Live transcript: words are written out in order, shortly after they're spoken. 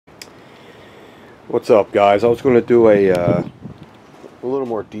What's up, guys? I was going to do a little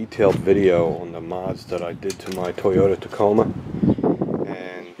more detailed video on the mods that I did to my Toyota Tacoma,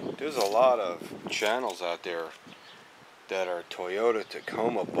 and there's a lot of channels out there that are Toyota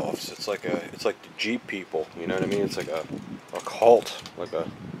Tacoma buffs. It's like the Jeep people, you know what I mean? It's like a cult, like a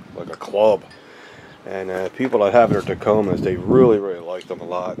club, and people that have their Tacomas, they really like them a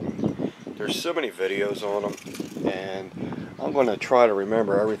lot. There's so many videos on them, and I'm going to try to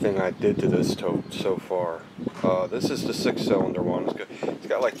remember everything I did to this so far. This is the 6-cylinder one. It's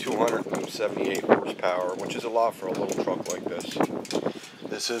got like 278 horsepower, which is a lot for a little truck like this.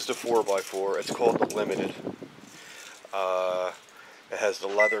 This is the 4x4. It's called the Limited. It has the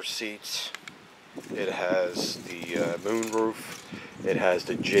leather seats. It has the moonroof. It has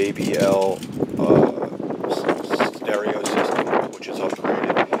the JBL stereo system, which is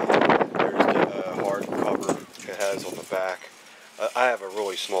upgraded. On the back. I have a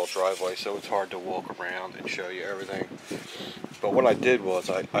really small driveway, so it's hard to walk around and show you everything. But what I did was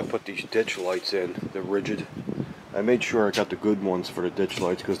I put these ditch lights in, the rigid. I made sure I got the good ones for the ditch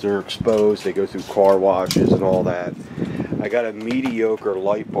lights because they're exposed, they go through car washes and all that. I got a mediocre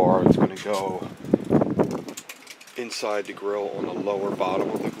light bar that's going to go inside the grill on the lower bottom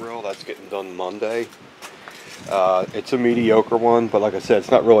of the grill. That's getting done Monday. It's a mediocre one, but like I said,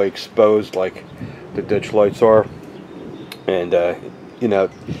 it's not really exposed like the ditch lights are. And you know,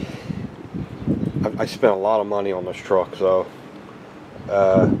 I spent a lot of money on this truck, so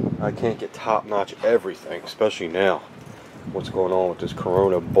I can't get top-notch everything, especially now what's going on with this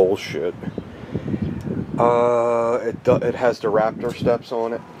Corona bullshit. It has the Raptor steps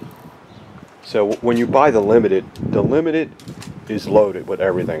on it, so when you buy the Limited is loaded with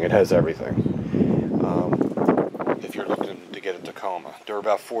everything. It has everything. If you're looking to get a Tacoma, they're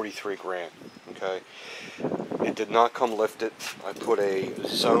about 43 grand. Okay, it did not come lifted. I put a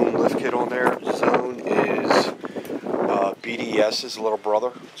Zone lift kit on there. Zone is BDS's little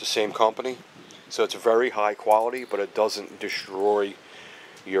brother. It's the same company, so it's very high quality, but it doesn't destroy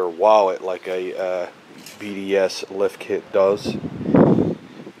your wallet like a BDS lift kit does.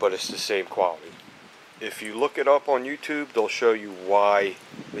 But it's the same quality. If you look it up on YouTube, they'll show you why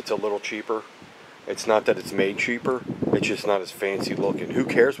it's a little cheaper. It's not that it's made cheaper, it's just not as fancy looking. Who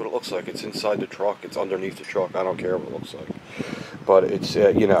cares what it looks like? It's inside the truck, it's underneath the truck. I don't care what it looks like. But it's,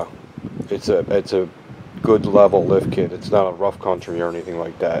 you know, it's a good level lift kit. It's not a rough country or anything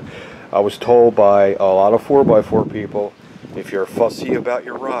like that. I was told by a lot of 4x4 people, if you're fussy about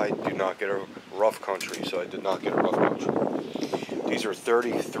your ride, do not get a rough country. So I did not get a rough country. These are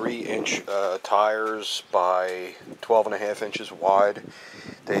 33-inch tires by 12.5 inches wide.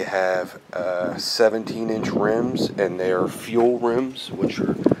 They have 17-inch rims, and they are fuel rims, which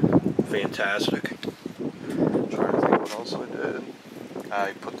are fantastic. I'm trying to think what else I did.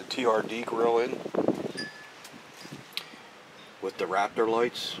 I put the TRD grill in with the Raptor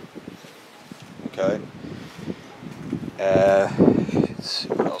lights. Okay. Let's see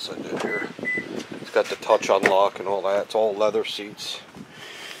what else I did here. It's got the touch unlock and all that. It's all leather seats.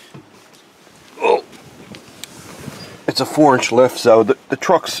 Oh, it's a 4-inch lift, so the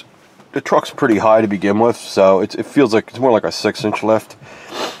truck's pretty high to begin with. So it feels like it's more like a 6-inch lift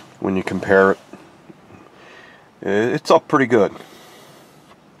when you compare it. It's up pretty good.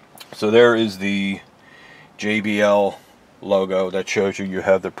 So there is the JBL logo that shows you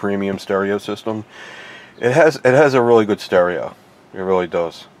have the premium stereo system. It has a really good stereo. It really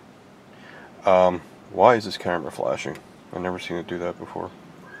does. Why is this camera flashing? I've never seen it do that before.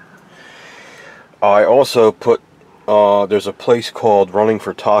 I also put, there's a place called Running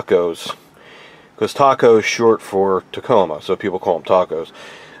for Tacos, because taco is short for Tacoma, so people call them tacos.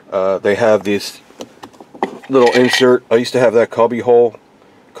 They have this little insert. I used to have that cubby hole,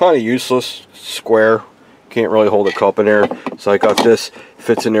 kind of useless, square, can't really hold a cup in there, so I got this,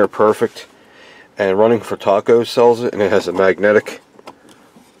 fits in there perfect. And Running for Tacos sells it, and it has a magnetic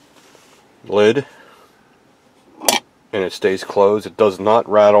lid, and it stays closed. It does not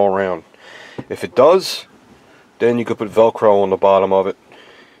rattle around. If it does, then you could put Velcro on the bottom of it,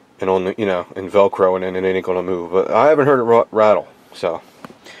 and on the, you know, and Velcro it in, and it ain't gonna move. But I haven't heard it rattle. So,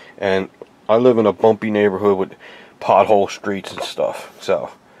 and I live in a bumpy neighborhood with pothole streets and stuff.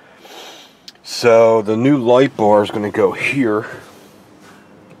 So the new light bar is gonna go here.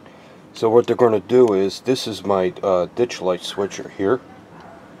 So what they're going to do is, this is my ditch light switcher here,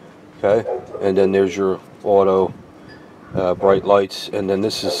 okay, and then there's your auto bright lights, and then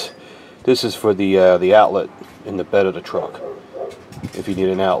this is for the outlet in the bed of the truck. If you need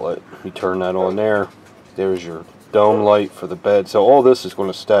an outlet, you turn that on there. There's your dome light for the bed. So all this is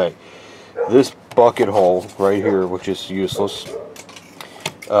going to stay. This bucket hole right here, which is useless,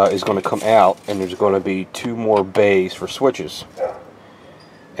 is going to come out, and there's going to be 2 more bays for switches.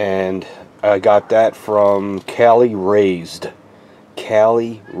 And I got that from Cali Raised.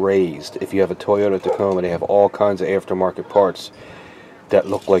 Cali Raised. If you have a Toyota Tacoma, they have all kinds of aftermarket parts that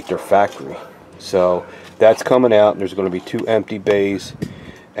look like they're factory. So that's coming out, and there's going to be 2 empty bays,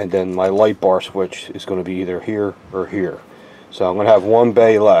 and then my light bar switch is going to be either here or here. So I'm going to have 1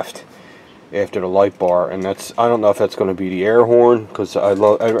 bay left after the light bar, and that's, I don't know if that's going to be the air horn, because I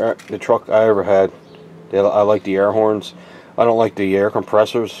love the truck I ever had. I like the air horns. I don't like the air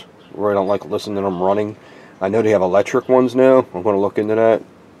compressors, where I don't like listening to them running. I know they have electric ones now. I'm going to look into that,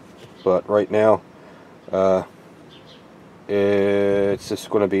 but right now it's just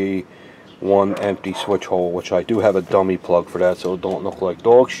going to be 1 empty switch hole, which I do have a dummy plug for that, so it don't look like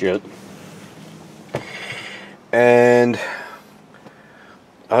dog shit. And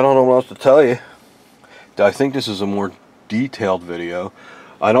I don't know what else to tell you. I think this is a more detailed video.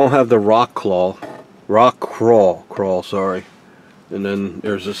 I don't have the rock crawl, sorry. And then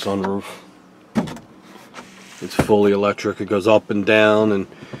there's the sunroof. It's fully electric. It goes up and down, and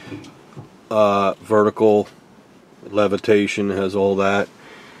vertical levitation, has all that.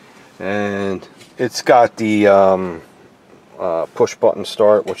 And it's got the push button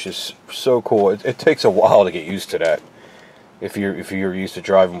start, which is so cool. It takes a while to get used to that if you're used to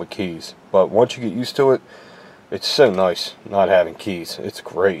driving with keys, but once you get used to it, it's so nice not having keys. It's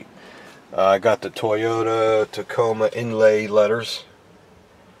great. I got the Toyota Tacoma inlay letters.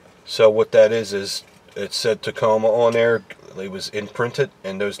 So what that is it said Tacoma on there. It was imprinted,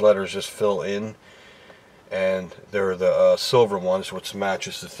 and those letters just fill in, and they're the silver ones, which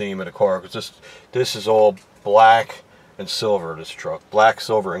matches the theme of the car, because this is all black and silver, this truck. Black,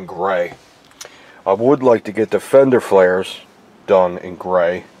 silver, and gray. I would like to get the fender flares done in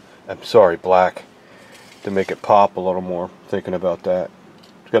gray. I'm sorry, black, to make it pop a little more. Thinking about that.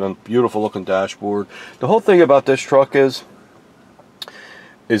 It's got a beautiful looking dashboard. The whole thing about this truck is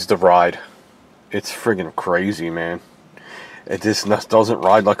the ride. It's friggin' crazy, man. It just doesn't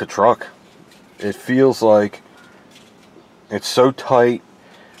ride like a truck. It feels like it's so tight.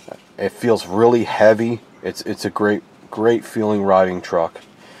 It feels really heavy. It's a great feeling riding truck,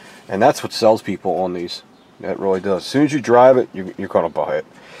 and that's what sells people on these. That really does. As soon as you drive it, you're gonna buy it.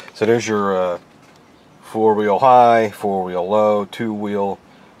 So there's your 4-wheel high, 4-wheel low, 2-wheel.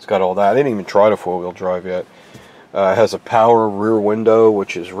 It's got all that. I didn't even try the 4-wheel drive yet. It has a power rear window,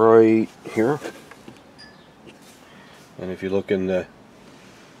 which is right here. And if you look in the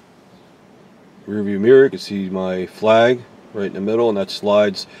rearview mirror, you can see my flag right in the middle, and that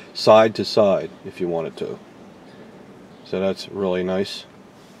slides side to side if you want it to. So that's really nice.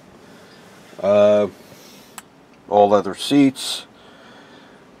 All leather seats.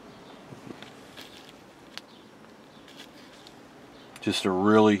 Just a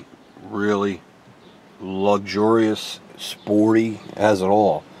really, really luxurious, sporty, has it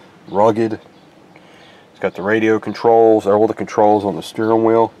all. Rugged. It's got the radio controls, all the controls on the steering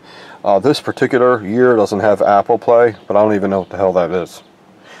wheel. This particular year doesn't have Apple Play, but I don't even know what the hell that is.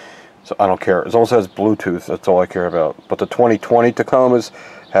 So I don't care. As long as it has Bluetooth, that's all I care about. But the 2020 Tacomas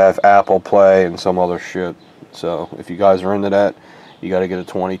have Apple Play and some other shit. So if you guys are into that, you got to get a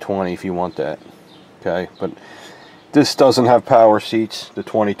 2020 if you want that. Okay, but this doesn't have power seats. The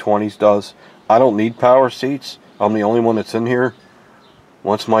 2020s does. I don't need power seats. I'm the only one that's in here.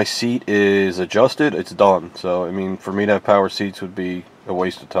 Once my seat is adjusted, it's done. So I mean, for me to have power seats would be a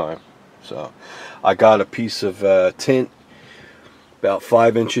waste of time. So I got a piece of tint about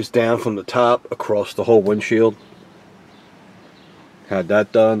 5 inches down from the top across the whole windshield. Had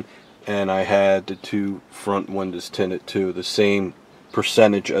that done, and I had the 2 front windows tinted too, the same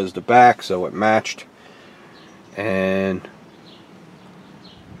percentage as the back, so it matched. And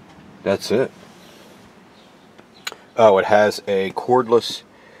that's it. Oh, it has a cordless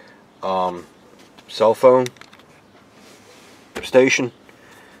cell phone station.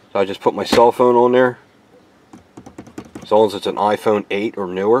 So I just put my cell phone on there. As long as it's an iPhone 8 or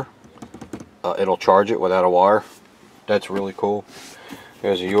newer, it'll charge it without a wire. That's really cool.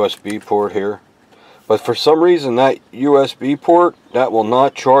 There's a USB port here. But for some reason, that USB port, that will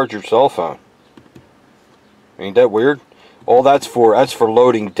not charge your cell phone. Ain't that weird? All that's for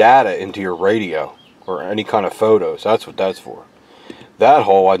loading data into your radio or any kind of photos. That's what that's for. That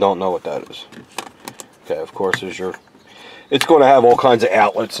hole, I don't know what that is. Okay, of course, there's your... It's going to have all kinds of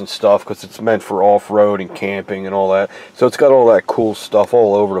outlets and stuff because it's meant for off-road and camping and all that. So it's got all that cool stuff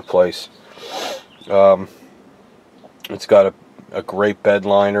all over the place. It's got a great bed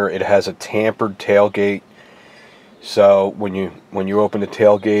liner. It has a tampered tailgate. So when you open the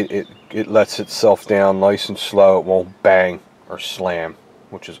tailgate, it lets itself down nice and slow. It won't bang or slam.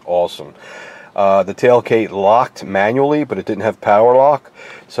 which is awesome. The tailgate locked manually, but it didn't have power lock.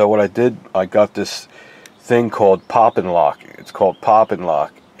 So what I did, I got this thing called Pop and Lock. It's called Pop and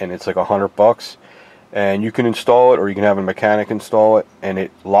Lock, and it's like $100. And you can install it, or you can have a mechanic install it, and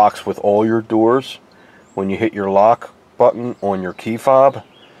it locks with all your doors. When you hit your lock button on your key fob,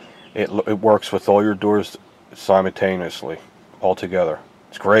 it works with all your doors simultaneously, all together.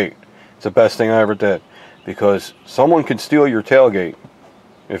 It's great. It's the best thing I ever did, because someone can steal your tailgate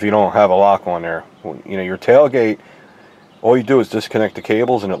if you don't have a lock on there. You know, your tailgate, all you do is disconnect the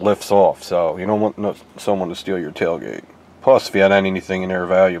cables and it lifts off. So you don't want someone to steal your tailgate. Plus, if you had anything in there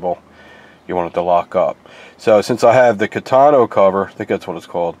valuable, you want it to lock up. So since I have the Katano cover, I think that's what it's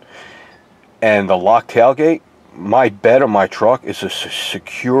called, and the lock tailgate, my bed on my truck is a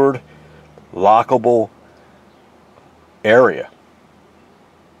secured, lockable area.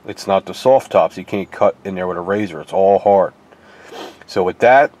 It's not the soft tops. You can't cut in there with a razor. It's all hard. So with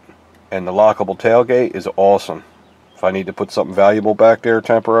that and the lockable tailgate is awesome. If I need to put something valuable back there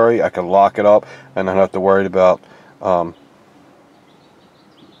temporary, I can lock it up and I don't have to worry about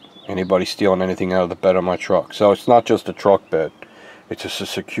anybody stealing anything out of the bed of my truck. So it's not just a truck bed. It's just a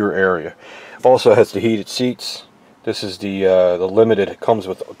secure area. Also has the heated seats. This is the limited. It comes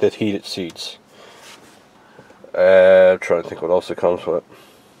with the heated seats. I'm trying to think what else it comes with.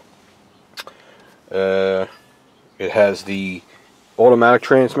 It has the automatic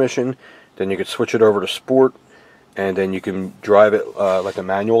transmission. Then you can switch it over to sport, and then you can drive it like a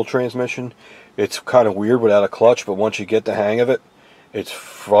manual transmission. It's kind of weird without a clutch, but once you get the hang of it, it's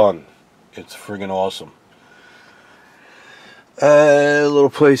fun. It's friggin' awesome. A little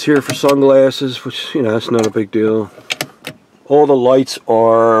place here for sunglasses, which, you know, that's not a big deal. All the lights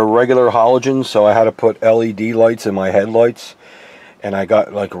are regular halogens, so I had to put LED lights in my headlights, and I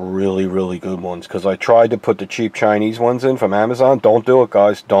got like really, really good ones, because I tried to put the cheap Chinese ones in from Amazon. Don't do it,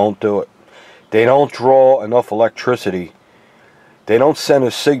 guys. Don't do it. They don't draw enough electricity. They don't send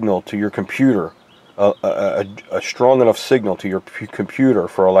a signal to your computer, a strong enough signal to your computer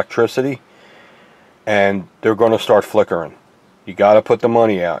for electricity, and they're going to start flickering. You got to put the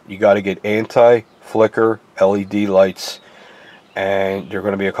money out. You got to get anti-flicker LED lights, and they're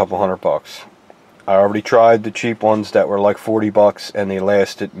going to be a couple $100. I already tried the cheap ones that were like $40, and they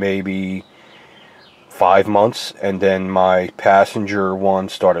lasted maybe 5 months, and then my passenger one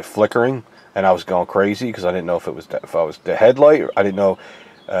started flickering, and I was going crazy because I didn't know if it was if I was the headlight. I didn't know.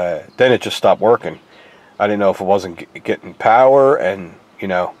 Then it just stopped working. I didn't know if it wasn't getting power, and you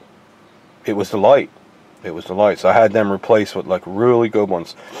know, it was the light. It was the light. So I had them replaced with like really good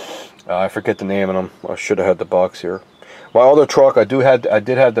ones. I forget the name of them. I should have had the box here. My other truck, I did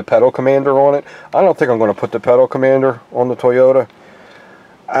have the pedal commander on it. I don't think I'm going to put the pedal commander on the Toyota.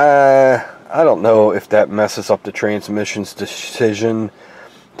 I don't know if that messes up the transmission's decision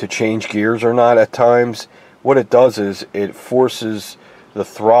to change gears or not at times. What it does is it forces the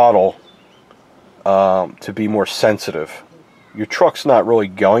throttle to be more sensitive. Your truck's not really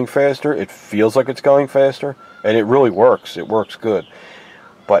going faster. It feels like it's going faster, and it really works. It works good.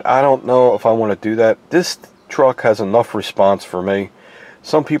 But I don't know if I want to do that. This truck has enough response for me.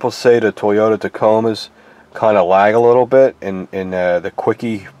 Some people say the Toyota Tacomas kind of lag a little bit in the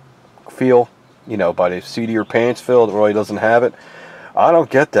quickie feel, you know, by the seat of your pants feel. It really doesn't have it. I don't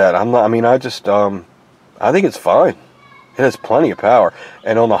get that. I mean, I just I think it's fine. It has plenty of power,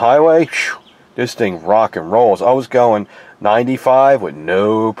 and on the highway, whew, this thing rock and rolls. I was going 95 with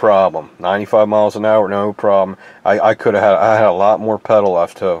no problem. 95 miles an hour, no problem. I could have I had a lot more pedal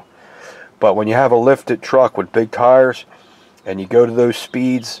left too. But when you have a lifted truck with big tires and you go to those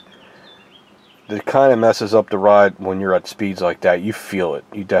speeds, it kind of messes up the ride when you're at speeds like that. You feel it.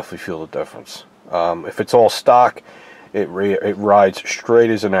 You definitely feel the difference. If it's all stock, it rides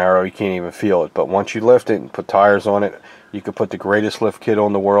straight as an arrow. You can't even feel it. But once you lift it and put tires on it, you can put the greatest lift kit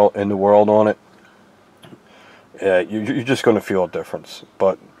in the world on it. You're just going to feel a difference.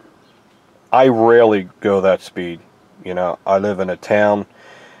 But I rarely go that speed. You know, I live in a town,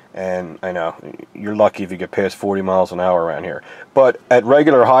 and I know you're lucky if you get past 40 miles an hour around here. But at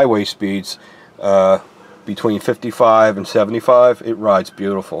regular highway speeds, between 55 and 75, it rides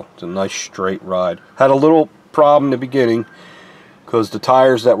beautiful. It's a nice straight ride. Had a little problem in the beginning because the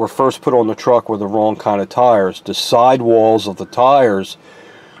tires that were first put on the truck were the wrong kind of tires. The sidewalls of the tires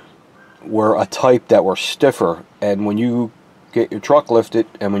were a type that were stiffer, and when you get your truck lifted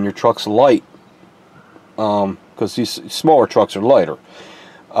and when your truck's light, because these smaller trucks are lighter,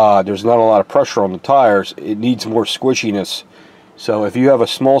 there's not a lot of pressure on the tires. It needs more squishiness. So if you have a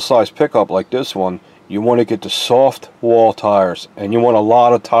small size pickup like this one, you want to get the soft wall tires, and you want a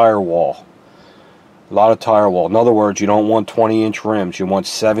lot of tire wall. A lot of tire wall. In other words, you don't want 20-inch rims. You want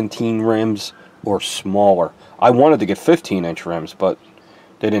 17 rims or smaller. I wanted to get 15-inch rims, but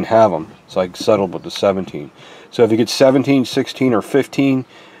they didn't have them, so I settled with the 17. So if you get 17, 16, or 15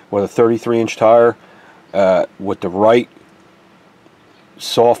 with a 33-inch tire, with the right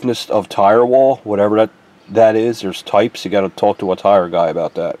softness of tire wall, whatever that is, there's types. You got to talk to a tire guy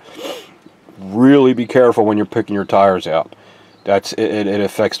about that. Really be careful when you're picking your tires out. It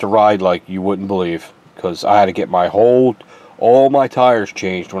affects the ride like you wouldn't believe. Because I had to get all my tires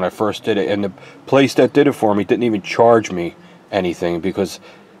changed when I first did it, and the place that did it for me didn't even charge me anything, because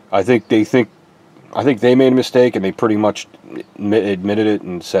I think they made a mistake, and they pretty much admitted it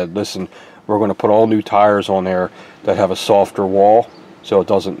and said, listen, we're going to put all new tires on there that have a softer wall so it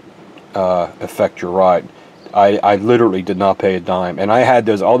doesn't affect your ride. I literally did not pay a dime, and I had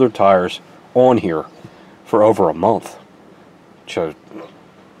those other tires on here for over a month. So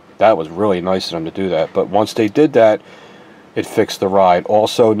that was really nice of them to do that. But once they did that, it fixed the ride.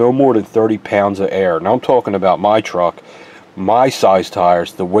 Also, no more than 30 pounds of air. Now I'm talking about my truck, my size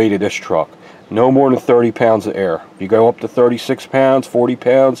tires, the weight of this truck. No more than 30 pounds of air. You go up to 36 pounds, 40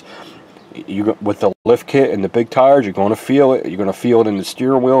 pounds, with the lift kit and the big tires, you're going to feel it. You're going to feel it in the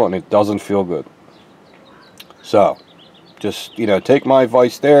steering wheel, and it doesn't feel good. So, just, take my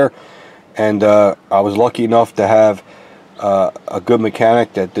advice there. And I was lucky enough to have a good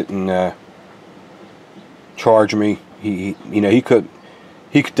mechanic that didn't charge me. He definitely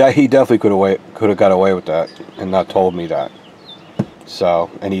could have got away with that and not told me that. So,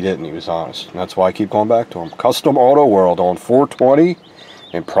 and he didn't. He was honest. And that's why I keep going back to him. Custom Auto World on 420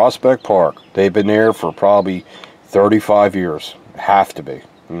 in Prospect Park. They've been there for probably 35 years. Have to be.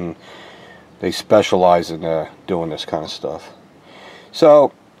 And they specialize in doing this kind of stuff.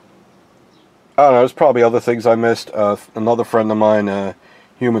 So, I don't know, there's probably other things I missed. Another friend of mine,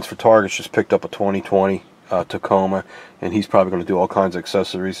 Humans for Targets, just picked up a 2020 Tacoma, and he's probably going to do all kinds of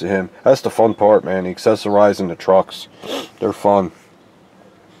accessories to him. That's the fun part, man, the accessorizing the trucks. They're fun.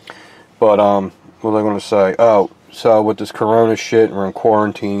 But, what was I going to say? Oh, so with this Corona shit, we're in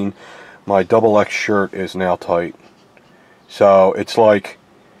quarantine, my XX shirt is now tight. So, it's like,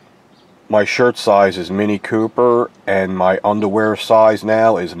 my shirt size is Mini Cooper, and my underwear size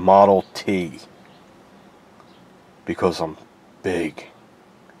now is Model T. Because I'm big.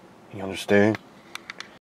 You understand?